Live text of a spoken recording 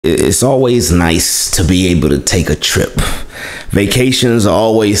It's always nice to be able to take a trip. Vacations are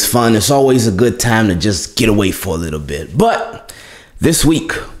always fun. It's always a good time to just get away for a little bit. But this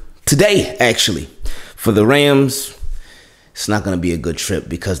week, today actually, for the Rams, it's not going to be a good trip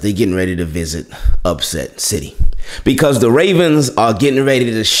because they're getting ready to visit Upset City. Because the Ravens are getting ready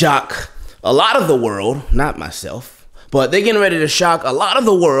to shock a lot of the world, not myself, but they're getting ready to shock a lot of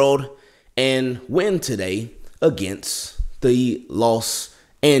the world and win today against the Los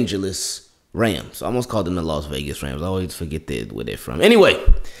Angeles Rams. I almost called them the Las Vegas Rams. I always forget where they're from. Anyway,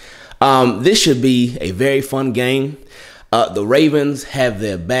 this should be a very fun game. The Ravens have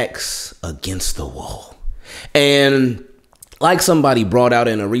their backs against the wall. And like somebody brought out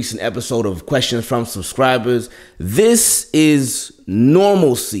in a recent episode of Questions from Subscribers, this is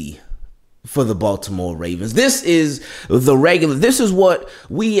normalcy for the Baltimore Ravens. This is this is what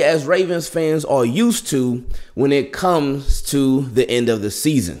we as Ravens fans are used to when it comes to the end of the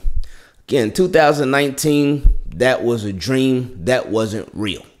season. Again, 2019, that was a dream. That wasn't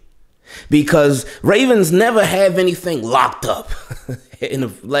real. Because Ravens never have anything locked up in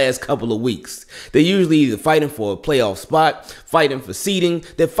the last couple of weeks. They're usually either fighting for a playoff spot, fighting for seeding.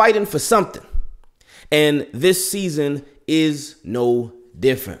 They're fighting for something. And this season is no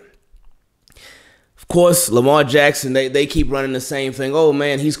different. Of course, Lamar Jackson, they keep running the same thing. Oh,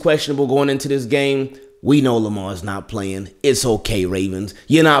 man, he's questionable going into this game. We know Lamar's not playing. It's okay, Ravens.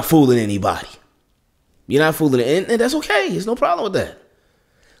 You're not fooling anybody. You're not fooling it. And that's okay. There's no problem with that.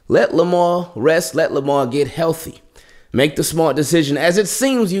 Let Lamar rest. Let Lamar get healthy. Make the smart decision, as it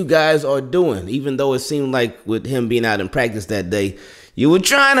seems you guys are doing, even though it seemed like with him being out in practice that day, you were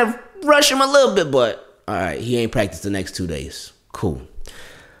trying to rush him a little bit, but all right, he ain't practiced the next 2 days. Cool.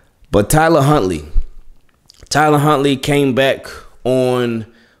 But Tyler Huntley came back on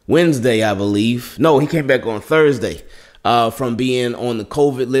Wednesday, I believe. No, he came back on Thursday from being on the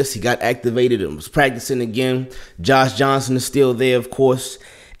COVID list. He got activated and was practicing again. Josh Johnson is still there, of course.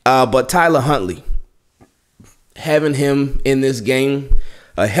 But Tyler Huntley, having him in this game,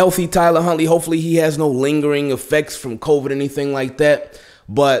 a healthy Tyler Huntley. Hopefully he has no lingering effects from COVID or anything like that.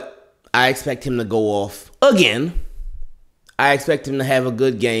 But I expect him to go off again. I expect him to have a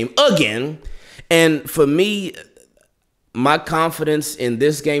good game again. And for me, my confidence in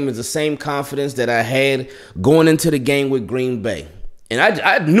this game is the same confidence that I had going into the game with Green Bay. And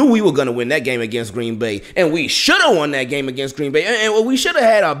I knew we were going to win that game against Green Bay. And we should have won that game against Green Bay. And we should have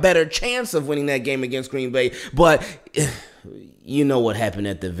had a better chance of winning that game against Green Bay. But you know what happened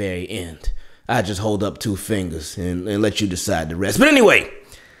at the very end. I just hold up two fingers and let you decide the rest. But anyway,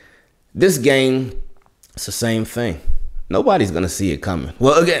 this game, it's the same thing. Nobody's going to see it coming.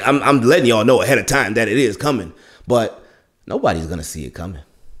 Well, again, I'm letting y'all know ahead of time that it is coming. But nobody's going to see it coming.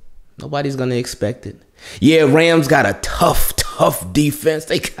 Nobody's going to expect it. Yeah, Rams got a tough defense.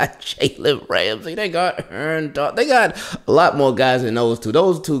 They got Jalen Ramsey. They got Aaron Donald. They got a lot more guys than those two.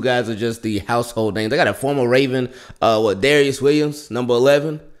 Those two guys are just the household names. They got a former Raven, Darius Williams, number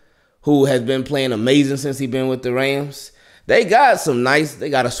 11, who has been playing amazing since he's been with the Rams. They got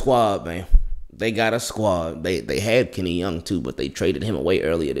a squad, man. They got a squad. They had Kenny Young, too, but they traded him away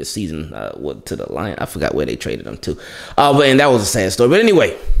earlier this season to the Lions. I forgot where they traded him to. And that was a sad story. But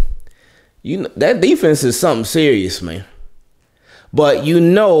anyway, you know, that defense is something serious, man. But you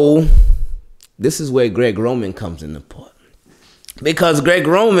know, this is where Greg Roman comes into play. Because Greg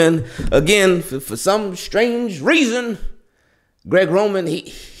Roman, again, for some strange reason, Greg Roman,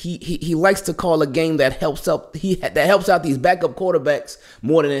 he likes to call a game that helps out these backup quarterbacks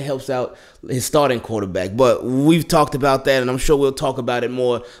more than it helps out his starting quarterback. But we've talked about that, and I'm sure we'll talk about it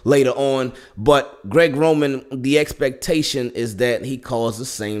more later on. But Greg Roman, the expectation is that he calls the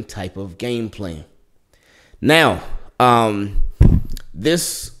same type of game plan. Now,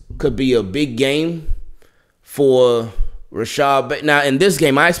 this could be a big game for Rashad Bateman. Now, in this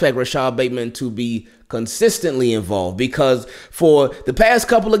game, I expect Rashad Bateman to be consistently involved, because for the past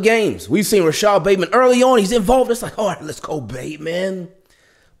couple of games, we've seen Rashad Bateman early on. He's involved. It's like, all right, let's go, Bateman.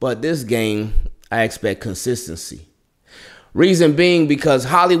 But this game, I expect consistency. Reason being because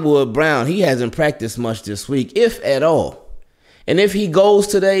Hollywood Brown, he hasn't practiced much this week, if at all. And if he goes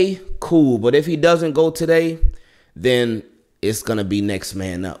today, cool. But if he doesn't go today, then it's going to be next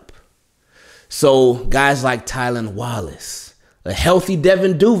man up. So guys like Tylan Wallace, a healthy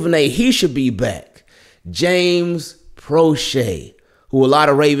Devin Duvernay, he should be back. James Prochet, who a lot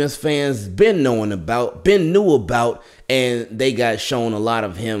of Ravens fans been knew about, and they got shown a lot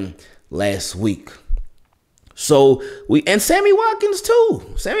of him last week. So and Sammy Watkins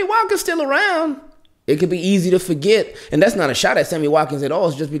too. Sammy Watkins still around. It could be easy to forget, and that's not a shot at Sammy Watkins at all.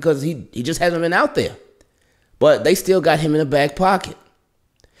 It's just because he just hasn't been out there. But they still got him in the back pocket.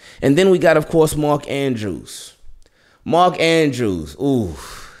 And then we got, of course, Mark Andrews. Mark Andrews. Ooh,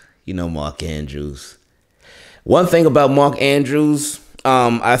 you know Mark Andrews. One thing about Mark Andrews,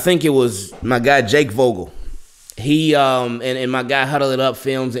 I think it was my guy Jake Vogel. He and my guy Huddle It Up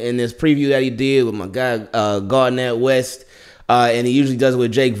Films in this preview that he did with my guy Garnett West, and he usually does it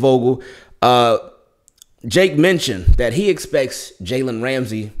with Jake Vogel. Jake mentioned that he expects Jalen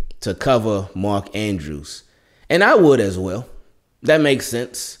Ramsey to cover Mark Andrews. And I would as well. That makes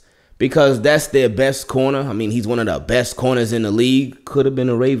sense because that's their best corner. I mean, he's one of the best corners in the league. Could have been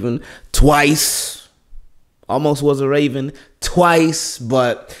a Raven twice. Almost was a Raven twice.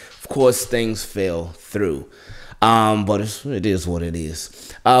 But, of course, things fell through. But it is what it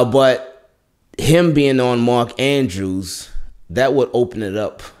is. But him being on Mark Andrews, that would open it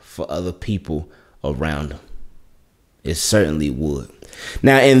up for other people around him. It certainly would.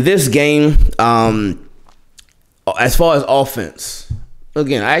 Now, in this game, as far as offense,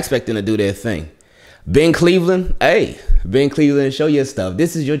 again, I expect them to do their thing. Ben Cleveland, show your stuff.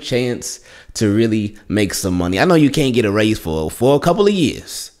 This is your chance to really make some money. I know you can't get a raise for a couple of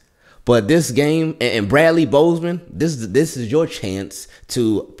years. But this game, and Bradley Bozeman, this is your chance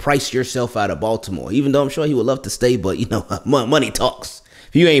to price yourself out of Baltimore. Even though I'm sure he would love to stay, but, you know, money talks.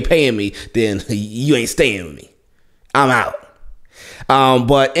 If you ain't paying me, then you ain't staying with me. I'm out.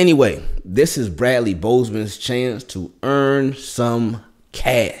 But anyway, this is Bradley Bozeman's chance to earn some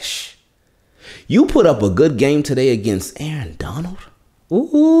cash. You put up a good game today against Aaron Donald.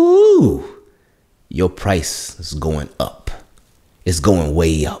 Ooh, your price is going up. It's going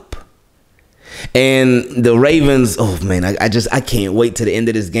way up. And the Ravens, oh man, I can't wait to the end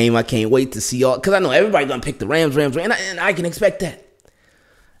of this game. I can't wait to see all, because I know everybody's gonna pick the Rams, and I can expect that.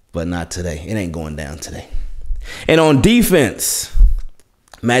 But not today. It ain't going down today. And on defense,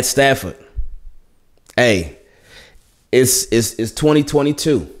 Matt Stafford. Hey, it's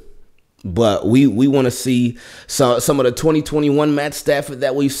 2022. But we want to see some of the 2021 Matt Stafford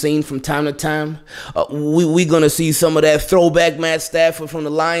that we've seen from time to time. We're going to see some of that throwback Matt Stafford from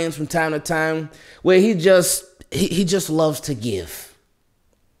the Lions from time to time, where he just loves to give.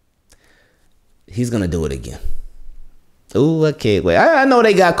 He's going to do it again. Ooh, I can't wait. I know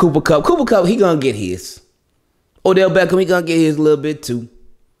they got Cooper Kupp. Cooper Kupp, he going to get his. Odell Beckham, he going to get his a little bit too.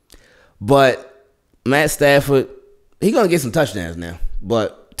 But Matt Stafford, he going to get some touchdowns now.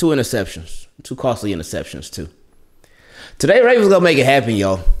 But 2 interceptions. 2 costly interceptions, too. Today, Ravens going to make it happen,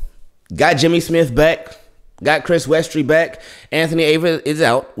 y'all. Got Jimmy Smith back. Got Chris Westry back. Anthony Aver is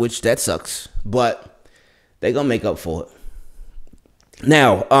out, which that sucks. But they're going to make up for it.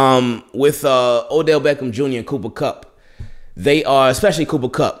 Now, with Odell Beckham Jr. and Cooper Kupp, they are, especially Cooper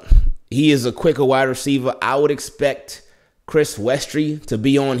Kupp, he is a quicker wide receiver. I would expect Chris Westry to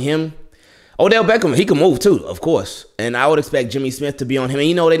be on him. Odell Beckham, he can move too, of course. And I would expect Jimmy Smith to be on him. And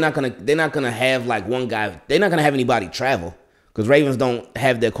you know they're not gonna have like one guy. They're not gonna have anybody travel because Ravens don't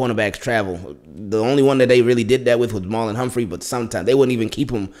have their cornerbacks travel. The only one that they really did that with was Marlon Humphrey, but sometimes they wouldn't even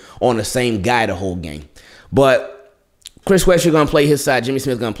keep him on the same guy the whole game. But Chris Westry gonna play his side. Jimmy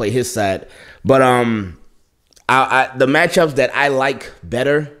Smith gonna play his side. But the matchups that I like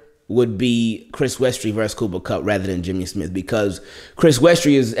better would be Chris Westry versus Cooper Kupp rather than Jimmy Smith, because Chris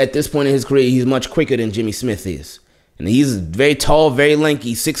Westry is, at this point in his career, he's much quicker than Jimmy Smith is. And he's very tall, very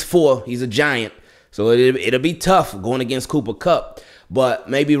lanky, 6'4". He's a giant. So it'll be tough going against Cooper Kupp. But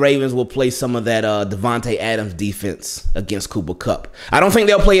maybe Ravens will play some of that Devontae Adams defense against Cooper Kupp. I don't think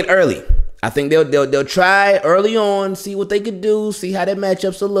they'll play it early. I think they'll try early on, see what they could do, see how their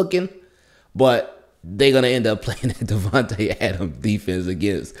matchups are looking. But they're going to end up playing that Devontae Adams defense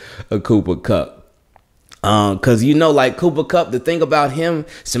against a Cooper Kupp. Because, you know, like Cooper Kupp, the thing about him,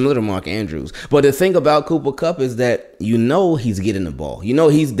 similar to Mark Andrews, but the thing about Cooper Kupp is that you know he's getting the ball. You know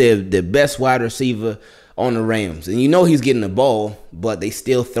he's the best wide receiver on the Rams. And you know he's getting the ball, but they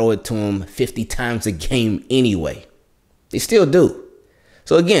still throw it to him 50 times a game anyway. They still do.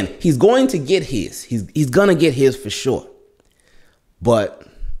 So, again, he's going to get his. He's going to get his for sure. But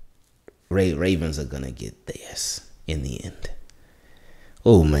Ravens are going to get theirs in the end.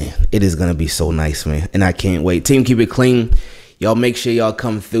 Oh, man. It is going to be so nice, man. And I can't wait. Team Keep It Clean. Y'all make sure y'all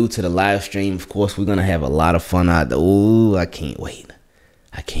come through to the live stream. Of course, we're going to have a lot of fun out there. Oh, I can't wait.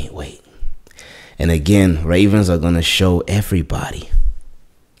 I can't wait. And again, Ravens are going to show everybody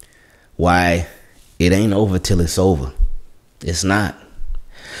why it ain't over till it's over. It's not.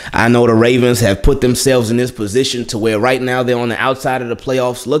 I know the Ravens have put themselves in this position to where right now they're on the outside of the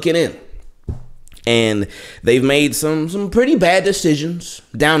playoffs looking in. And they've made some pretty bad decisions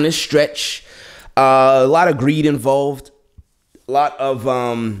down this stretch. A lot of greed involved. A lot of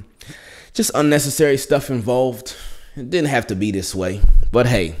just unnecessary stuff involved. It didn't have to be this way, but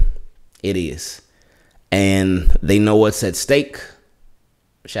hey, it is. And they know what's at stake.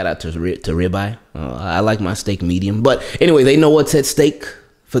 Shout out to ribeye. I like my steak medium. But anyway, they know what's at stake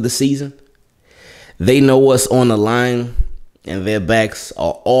for the season. They know what's on the line, and their backs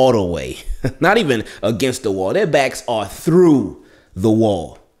are all the way. Not even against the wall. Their backs are through the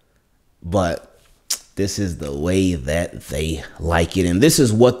wall. But this is the way that they like it, and this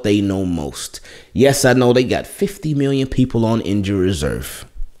is what they know most. Yes, I know they got 50 million people on injury reserve.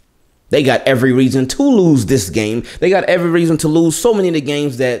 They got every reason to lose this game. They got every reason to lose so many of the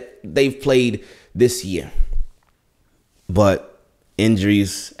games that they've played this year. But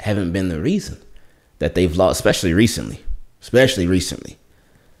injuries haven't been the reason that they've lost, especially recently.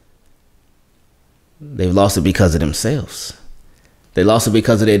 They've lost it because of themselves. They lost it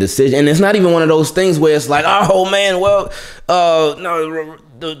because of their decision. And it's not even one of those things where it's like, oh, man, well, no,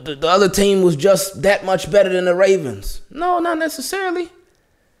 the other team was just that much better than the Ravens. No, not necessarily.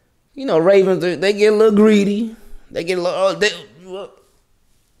 You know, Ravens, they get a little greedy. They get a little...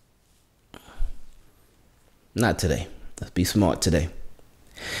 Not today. Let's be smart today.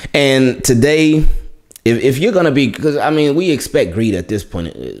 And today, if you're going to be... Because, I mean, we expect greed at this point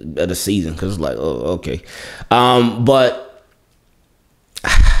of the season. Because it's like, oh, okay. But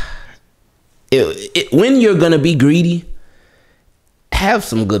when you're going to be greedy, have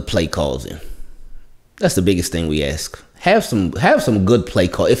some good play calls in. That's the biggest thing we ask. Have some good play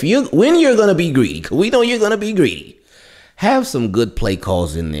calls. When you're gonna be greedy, 'cause we know you're gonna be greedy, have some good play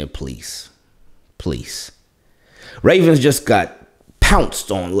calls in there, please. Please. Ravens just got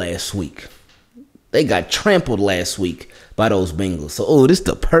pounced on last week. They got trampled last week by those Bengals. So, this is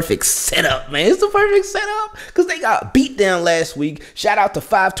the perfect setup, man. It's the perfect setup because they got beat down last week. Shout out to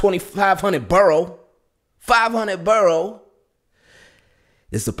 500 Burrow. 500 Burrow.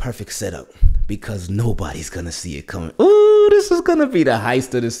 It's the perfect setup because nobody's going to see it coming. Ooh, this is going to be the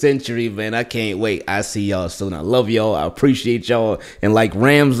heist of the century, man. I can't wait. I see y'all soon. I love y'all. I appreciate y'all. And like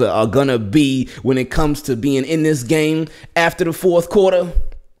Rams are going to be when it comes to being in this game after the fourth quarter,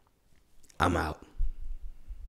 I'm out.